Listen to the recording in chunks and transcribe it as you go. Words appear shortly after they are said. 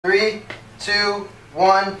3, 2,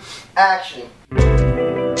 1, action.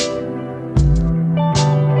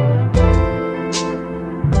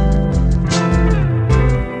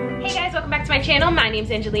 My channel. My name's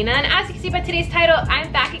Angelina, and as you can see by today's title,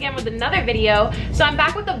 I'm back again with another video. So I'm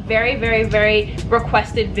back with a very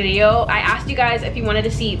requested video. I asked you guys if you wanted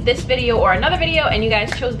to see this video or another video, and you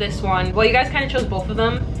guys chose this one. Well, you guys kind of chose both of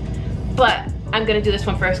them, but I'm gonna do this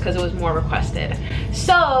one first because it was more requested.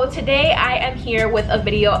 So today I am here with a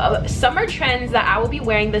video of summer trends that I will be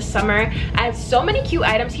wearing this summer. I have so many cute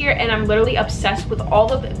items here, and I'm literally obsessed with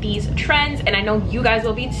all of these trends, and I know you guys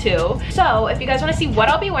will be too. So if you guys want to see what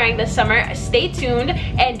I'll be wearing this summer, stay tuned,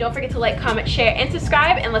 and don't forget to like, comment, share, and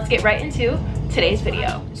subscribe, and let's get right into today's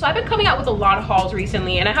video. So I've been coming out with a lot of hauls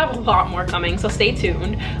recently, and I have a lot more coming, so stay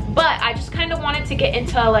tuned. But I just kind of wanted to get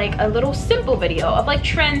into like a little simple video of like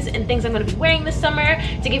trends and things I'm going to be wearing this summer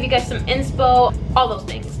to give you guys some inspo, all those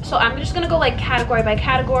things. So I'm just gonna go like category by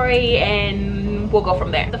category, and we'll go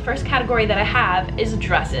from there. The first category that I have is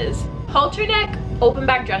dresses. Halter neck, open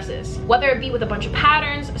back dresses. Whether it be with a bunch of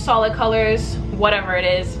patterns, solid colors, whatever it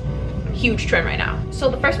is, huge trend right now.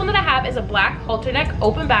 So the first one that I have is a black halter neck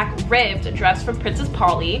open back ribbed dress from Princess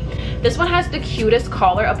Polly. This one has the cutest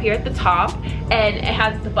collar up here at the top, and it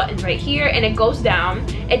has the buttons right here, and it goes down.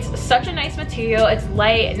 It's such a nice material. It's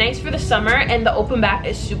light, nice for the summer, and the open back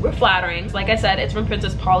is super flattering. Like I said, it's from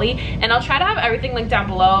Princess Polly, and I'll try to have everything linked down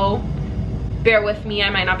below. Bear with me, I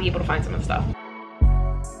might not be able to find some of the stuff.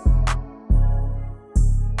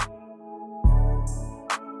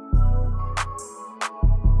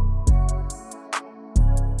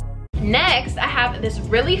 Next, I have this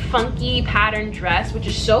really funky pattern dress, which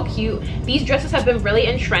is so cute. These dresses have been really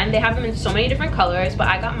in trend. They have them in so many different colors, but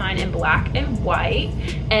I got mine in black and white.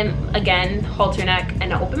 And again, halter neck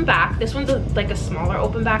and an open back. This one's like a smaller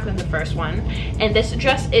open back than the first one. And this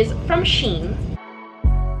dress is from SHEIN.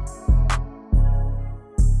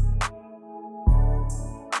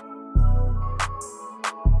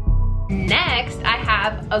 Next, I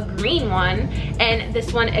have a green one, and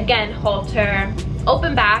this one again, halter,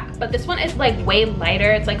 open back, but this one is like way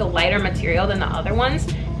lighter. It's like a lighter material than the other ones,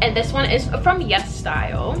 and this one is from Yes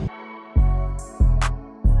Style.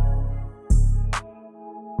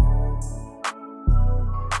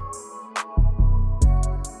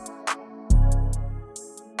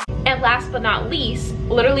 And last but not least,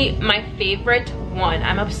 literally my favorite one,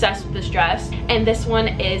 I'm obsessed with this dress, and this one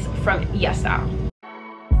is from Yes Style.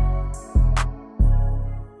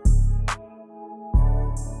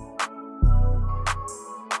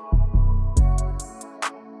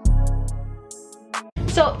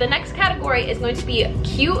 So the next category is going to be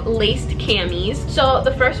cute laced camis. So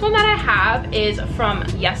the first one that I have is from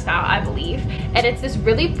Yes Style, I believe, and it's this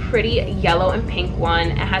really pretty yellow and pink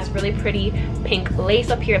one. It has really pretty pink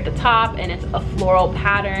lace up here at the top, and it's a floral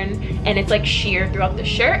pattern, and it's like sheer throughout the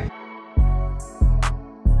shirt.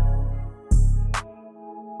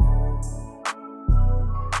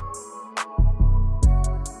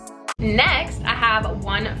 Next, I have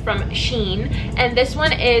one from SHEIN, and this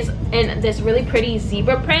one is in this really pretty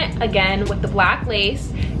zebra print, again with the black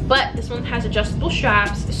lace, but this one has adjustable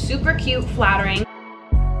straps, super cute, flattering.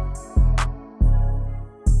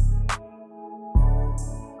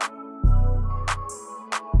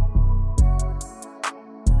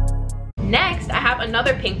 Next, I have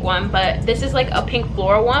another pink one, but this is like a pink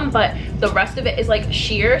floral one, but the rest of it is like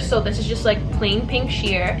sheer, so this is just like plain pink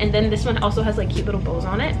sheer. And then this one also has like cute little bows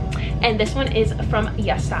on it, and this one is from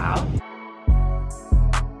Yes Style.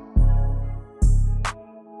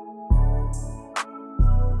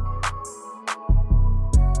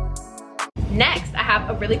 Next, I have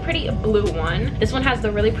a really pretty blue one. This one has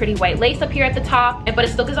the really pretty white lace up here at the top, but it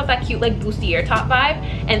still gives off that cute like bustier top vibe,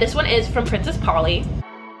 and this one is from Princess Polly.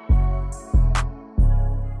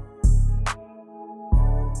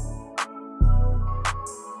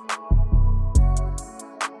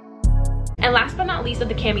 And last but not least of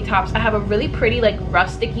the cami tops, I have a really pretty like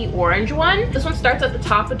rusticy orange one. This one starts at the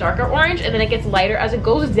top a darker orange, and then it gets lighter as it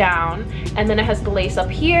goes down, and then it has the lace up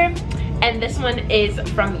here, and this one is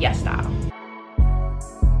from Yes Style.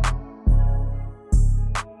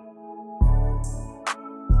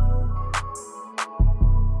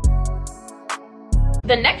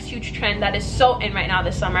 The next huge trend that is so in right now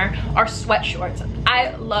this summer are sweat shorts.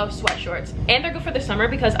 I love sweat shorts, and they're good for the summer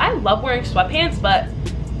because I love wearing sweatpants, but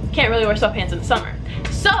can't really wear sweatpants in the summer.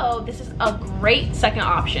 So this is a great second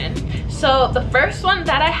option. So the first one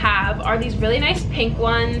that I have are these really nice pink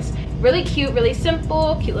ones, really cute, really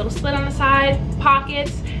simple, cute little slit on the side,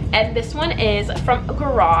 pockets, and this one is from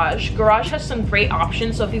Garage. Garage has some great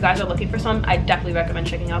options, so if you guys are looking for some, I definitely recommend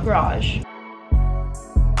checking out Garage.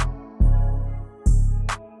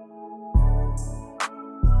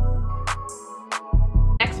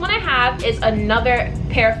 have is another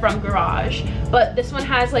pair from Garage, but this one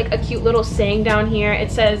has like a cute little saying down here.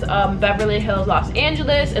 It says Beverly Hills, Los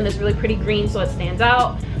Angeles, and this really pretty green, so it stands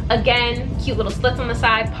out. Again, cute little slits on the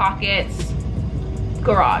side, pockets.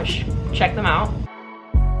 Garage, check them out.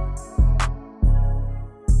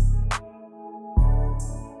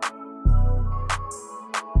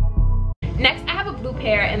 Next, I have a blue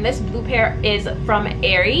pair, and this blue pair is from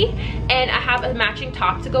ACESSORIES, and I have a matching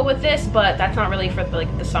top to go with this, but that's not really for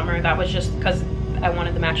like the summer. That was just because I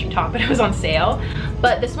wanted the matching top and it was on sale.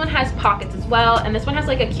 But this one has pockets as well, and this one has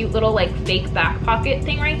like a cute little like fake back pocket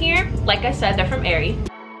thing right here. Like I said, they're from ACESSORIES.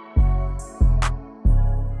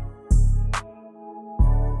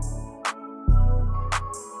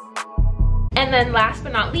 And then last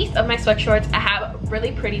but not least of my sweatshorts, I have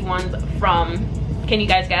really pretty ones from, can you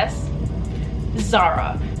guys guess?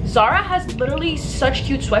 ZARA. ZARA has literally such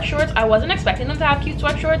cute sweatshorts. I wasn't expecting them to have cute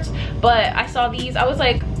sweatshorts, but I saw these, I was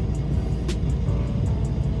like,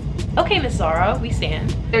 okay, Miss ZARA, we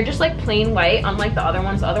stand. They're just like plain white, unlike the other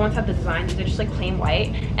ones. The other ones have the designs, they're just like plain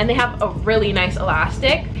white, and they have a really nice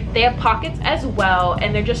elastic. They have pockets as well,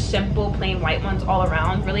 and they're just simple plain white ones all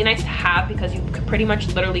around. Really nice to have because you could pretty much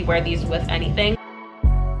literally wear these with anything.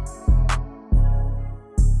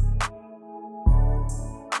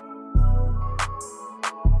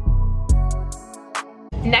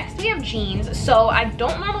 Next we have jeans. So I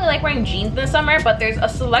don't normally like wearing jeans in the summer, but there's a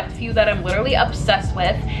select few that I'm literally obsessed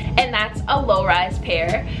with, and that's a low-rise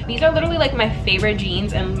pair. These are literally like my favorite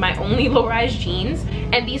jeans and my only low-rise jeans,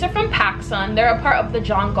 and these are from PACSUN. They're a part of the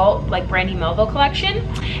John Galt like Brandy Melville collection,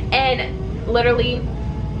 and literally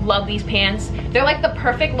love these pants. They're like the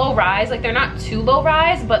perfect low rise. Like they're not too low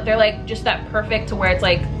rise, but they're like just that perfect to where it's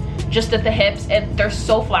like just at the hips, and they're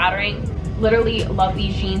so flattering. Literally love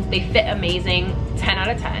these jeans. They fit amazing. 10 out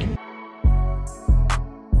of 10.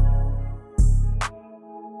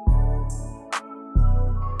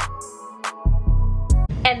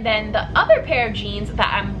 And then the other pair of jeans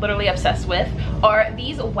that I'm literally obsessed with are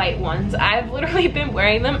these white ones. I've literally been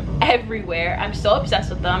wearing them everywhere. I'm so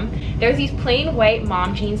obsessed with them. There's these plain white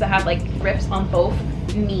mom jeans that have like rips on both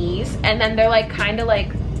knees, and then they're like kind of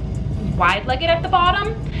like wide-legged at the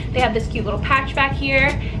bottom. They have this cute little patch back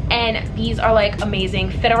here, and these are like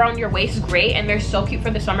amazing. Fit around your waist great, and they're so cute for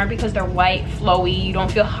the summer because they're white, flowy. You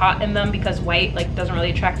don't feel hot in them because white like doesn't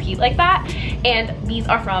really attract heat like that. And these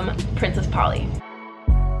are from Princess Polly.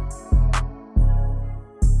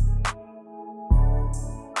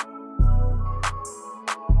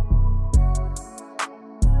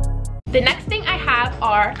 The next thing I have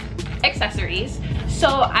are accessories. So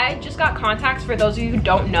I just got contacts, for those of you who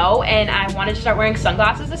don't know, and I wanted to start wearing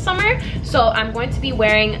sunglasses this summer. So I'm going to be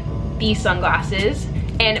wearing these sunglasses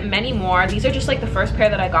and many more. These are just like the first pair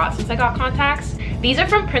that I got since I got contacts. These are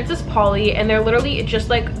from Princess Polly, and they're literally just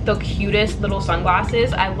like the cutest little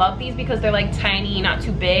sunglasses. I love these because they're like tiny, not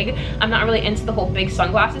too big. I'm not really into the whole big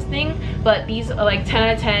sunglasses thing, but these are like 10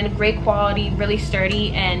 out of 10, great quality, really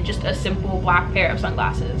sturdy, and just a simple black pair of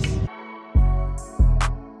sunglasses.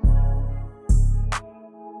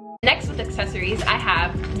 Next with accessories, I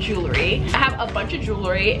have jewelry. I have a bunch of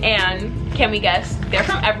jewelry, and can we guess? They're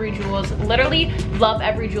from EVRY Jewels. Literally love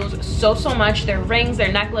EVRY Jewels so much. Their rings,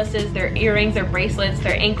 their necklaces, their earrings, their bracelets,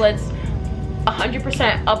 their anklets,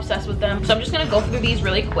 100% obsessed with them. So I'm just gonna go through these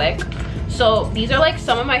really quick. So these are like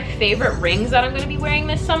some of my favorite rings that I'm gonna be wearing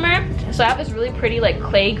this summer. So I have this really pretty like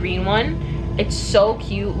clay green one. It's so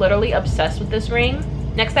cute, literally obsessed with this ring.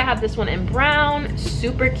 Next I have this one in brown,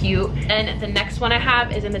 super cute. And the next one I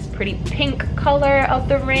have is in this pretty pink color of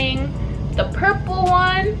the ring. The purple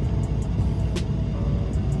one.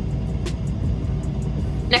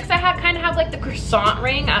 Next I kind of have like the croissant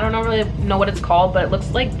ring. I don't really know what it's called, but it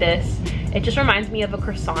looks like this. It just reminds me of a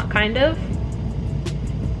croissant kind of.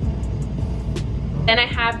 Then I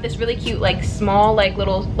have this really cute like small like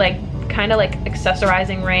little like kind of like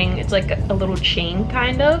accessorizing ring. It's like a little chain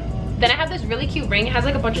kind of. Then I have this really cute ring. It has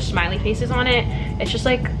like a bunch of smiley faces on it. It's just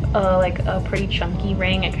like a pretty chunky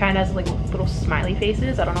ring. It kind of has like little smiley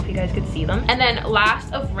faces. I don't know if you guys could see them. And then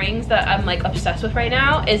last of rings that I'm like obsessed with right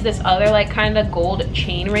now is this other like kind of gold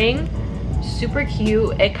chain ring. Super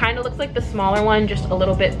cute. It kind of looks like the smaller one, just a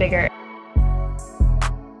little bit bigger.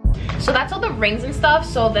 So that's all the rings and stuff.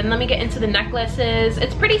 So then let me get into the necklaces.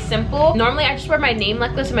 It's pretty simple. Normally I just wear my name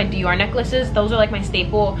necklace and my Dior necklaces. Those are like my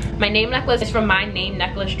staple. My name necklace is from My Name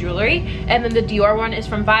Necklace Jewelry, and then the Dior one is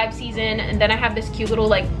from Vibe Season. And then I have this cute little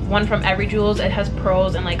like one from EVRY Jewels. It has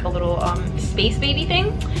pearls and like a little space baby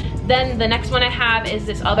thing. Then the next one I have is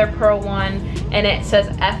this other pearl one, and it says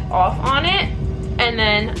F off on it. And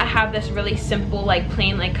then I have this really simple like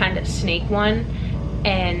plain like kind of snake one.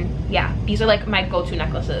 And yeah, these are like my go-to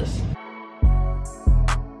necklaces.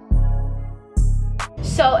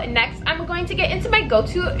 So next I'm going to get into my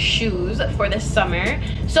go-to shoes for this summer.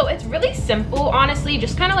 So it's really simple, honestly,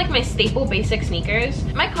 just kind of like my staple basic sneakers.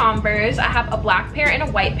 My Converse, I have a black pair and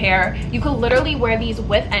a white pair. You could literally wear these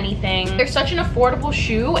with anything. They're such an affordable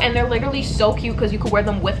shoe and they're literally so cute because you could wear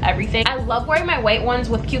them with everything. I love wearing my white ones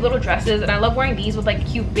with cute little dresses, and I love wearing these with like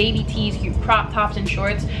cute baby tees, cute crop tops and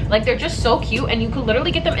shorts. Like, they're just so cute, and you could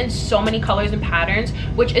literally get them in so many colors and patterns,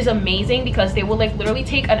 which is amazing because they will like literally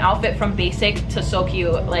take an outfit from basic to so cute,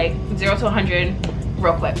 like 0 to 100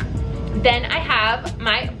 real quick. Then I have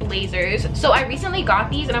my blazers. So I recently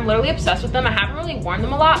got these and I'm literally obsessed with them. I haven't really worn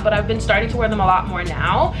them a lot, but I've been starting to wear them a lot more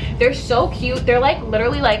now. They're so cute. They're like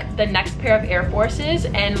literally like the next pair of Air Forces,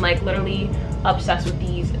 and like literally obsessed with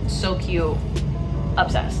these. So cute.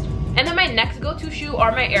 Obsessed. And then my next go-to shoe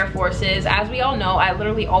are my Air Forces. As we all know, I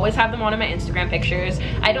literally always have them on in my Instagram pictures.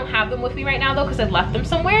 I don't have them with me right now though because I left them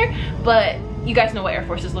somewhere, but you guys know what Air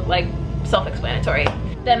Forces look like. Self-explanatory.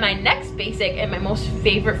 Then my next basic and my most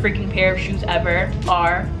favorite freaking pair of shoes ever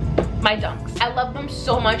are my Dunks. I love them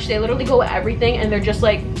so much. They literally go with everything and they're just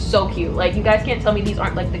like so cute. Like, you guys can't tell me these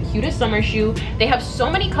aren't like the cutest summer shoe. They have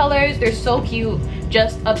so many colors. They're so cute.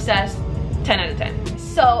 Just obsessed. 10 out of 10.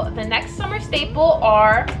 So the next summer staple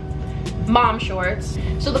are mom shorts.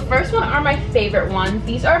 So the first one are my favorite ones.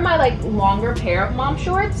 These are my like longer pair of mom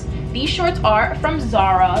shorts. These shorts are from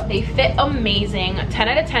ZARA. They fit amazing. 10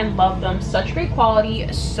 out of 10, love them. Such great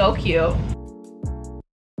quality, so cute.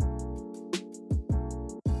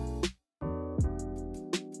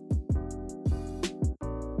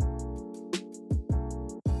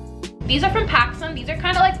 These are from PACSUN. These are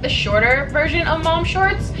kind of like the shorter version of mom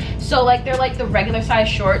shorts. So like they're like the regular size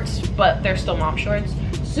shorts, but they're still mom shorts.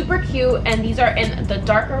 Super cute, and these are in the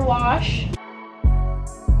darker wash.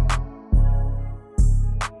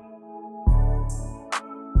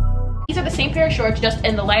 These are the same pair of shorts, just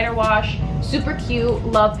in the lighter wash. Super cute,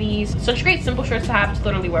 love these. Such great simple shorts to have to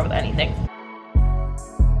literally wear with anything.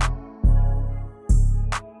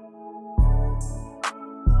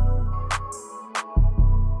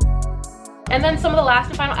 And then some of the last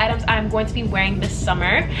and final items I'm going to be wearing this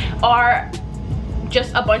summer are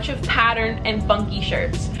just a bunch of patterned and funky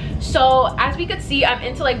shirts. So as we could see, I'm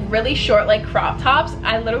into like really short like crop tops.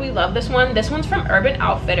 I literally love this one. This one's from Urban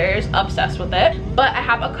Outfitters, obsessed with it. But I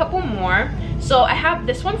have a couple more. So I have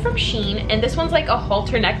this one from SHEIN, and this one's like a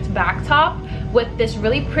halter necked back top with this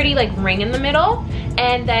really pretty like ring in the middle,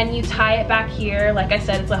 and then you tie it back here. Like I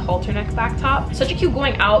said, it's a halter neck back top. Such a cute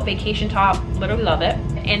going out vacation top, literally love it.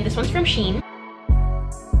 And this one's from SHEIN.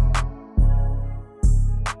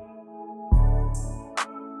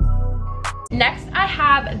 Next, I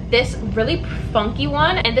have this really funky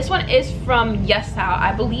one, and this one is from YesStyle,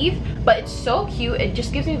 I believe, but it's so cute. It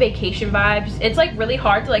just gives me vacation vibes. It's like really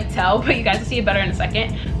hard to like tell, but you guys will see it better in a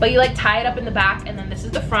second. But you like tie it up in the back, and then this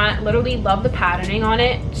is the front. Literally love the patterning on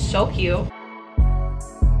it. So cute.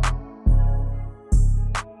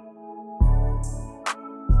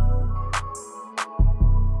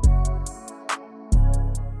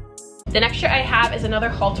 The next shirt I have is another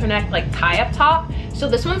halter neck like tie-up top. So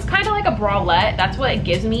this one's kind of like a bralette. That's what it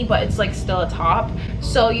gives me, but it's like still a top.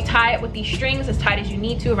 So you tie it with these strings as tight as you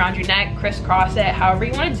need to around your neck, crisscross it, however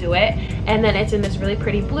you want to do it. And then it's in this really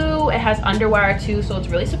pretty blue. It has underwire too, so it's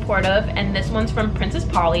really supportive. And this one's from Princess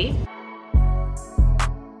Polly.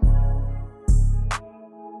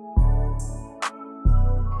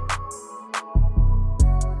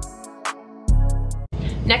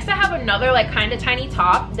 Next, I have another like kind of tiny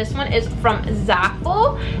top. This one is from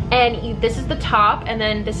ZAFUL, and this is the top, and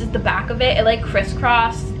then this is the back of it. It like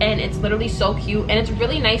crisscrossed, and it's literally so cute, and it's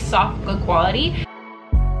really nice, soft, good quality.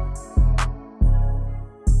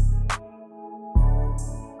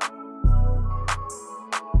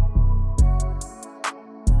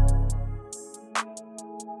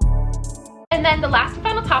 And then the last and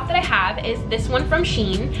final top that I have is this one from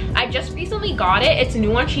SHEIN. I just recently got it. It's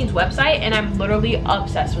new on SHEIN's website, and I'm literally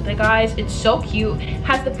obsessed with it, guys. It's so cute. It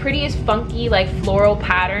has the prettiest funky like floral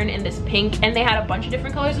pattern in this pink, and they had a bunch of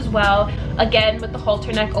different colors as well. Again, with the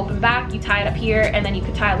halter neck open back, you tie it up here, and then you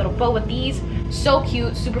could tie a little bow with these. So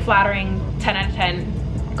cute, super flattering, 10 out of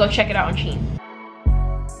 10. Go check it out on SHEIN.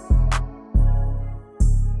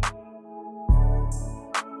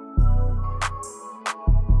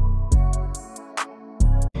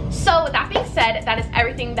 So with that being said, that is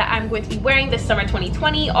everything that I'm going to be wearing this summer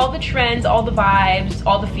 2020. All the trends, all the vibes,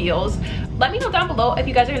 all the feels. Let me know down below if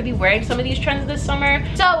you guys are going to be wearing some of these trends this summer.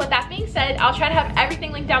 So with that being said, I'll try to have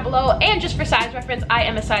everything linked down below. And just for size reference, I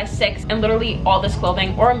am a size 6, and literally all this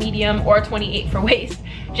clothing, or a medium, or a 28 for waist,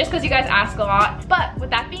 just because you guys ask a lot. But with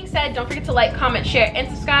that being said, don't forget to like, comment, share, and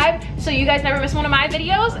subscribe so you guys never miss one of my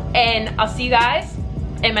videos. And I'll see you guys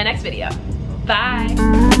in my next video.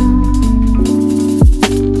 Bye.